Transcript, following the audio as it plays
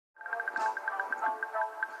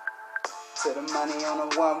To the money on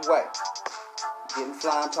a one-way. Getting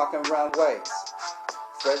fly, I'm talking runways.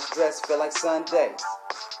 Fresh dress, feel like Sundays.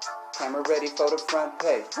 Camera ready for the front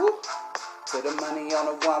page. Woo! To the money on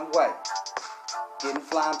a one-way. Getting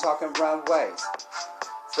fly, I'm talking runways.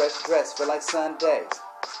 Fresh dress, feel like Sundays.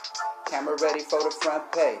 Camera ready for the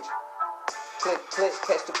front page. Click, click,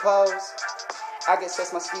 catch the pose. I guess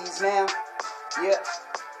that's my steez now. Yeah.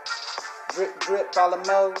 Drip, drip, follow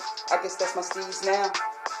mode. I guess that's my steez now.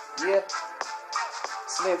 Yeah.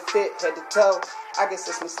 Slim fit, head to toe. I guess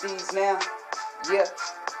that's my steez now. Yeah.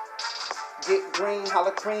 Get green,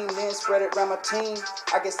 holla cream, then spread it around my team.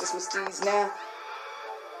 I guess that's my steez now.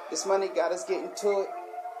 This money got us getting to it.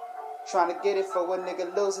 Trying to get it for a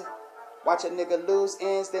nigga losing. Watch a nigga lose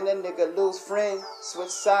ends, then a nigga lose friends. Switch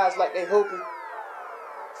sides like they hooping.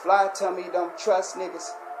 Fly tell me don't trust niggas.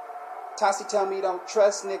 Tossie tell me don't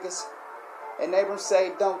trust niggas. And Abrams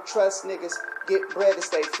say don't trust niggas. Get bread and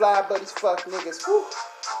stay fly, but he's fuck niggas. Woo!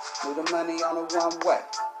 Move the money on a one-way.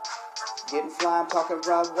 Getting fly, I'm talking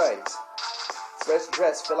runways. Fresh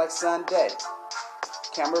dress, feel like Sundays.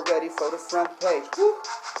 Camera ready for the front page. Woo!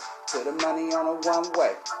 To the money on a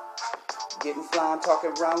one-way. Getting fly, I'm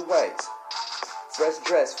talking runways. Fresh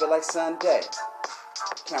dress, feel like Sundays.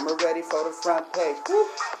 Camera ready for the front page. Woo!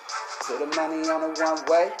 To the money on a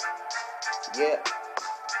one-way. Yeah.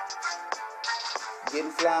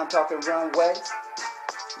 Getting fly, I'm talking runways.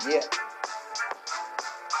 Yeah.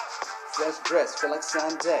 Fresh dress, feel like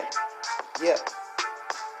Sunday. Yeah.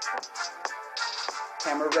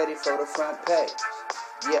 Camera ready for the front page.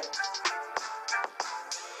 Yeah.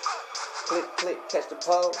 Click, click, catch the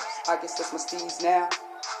pose. I guess that's my steez now.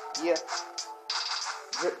 Yeah.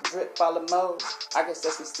 Drip, drip, follow mode. I guess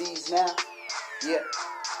that's my steez now. Yeah.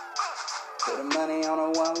 To the money on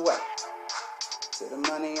a one-way. To the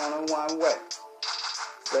money on a one-way.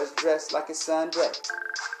 Fresh dress like it's Sunday.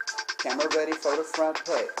 Camera ready for the front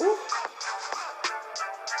page. Ooh.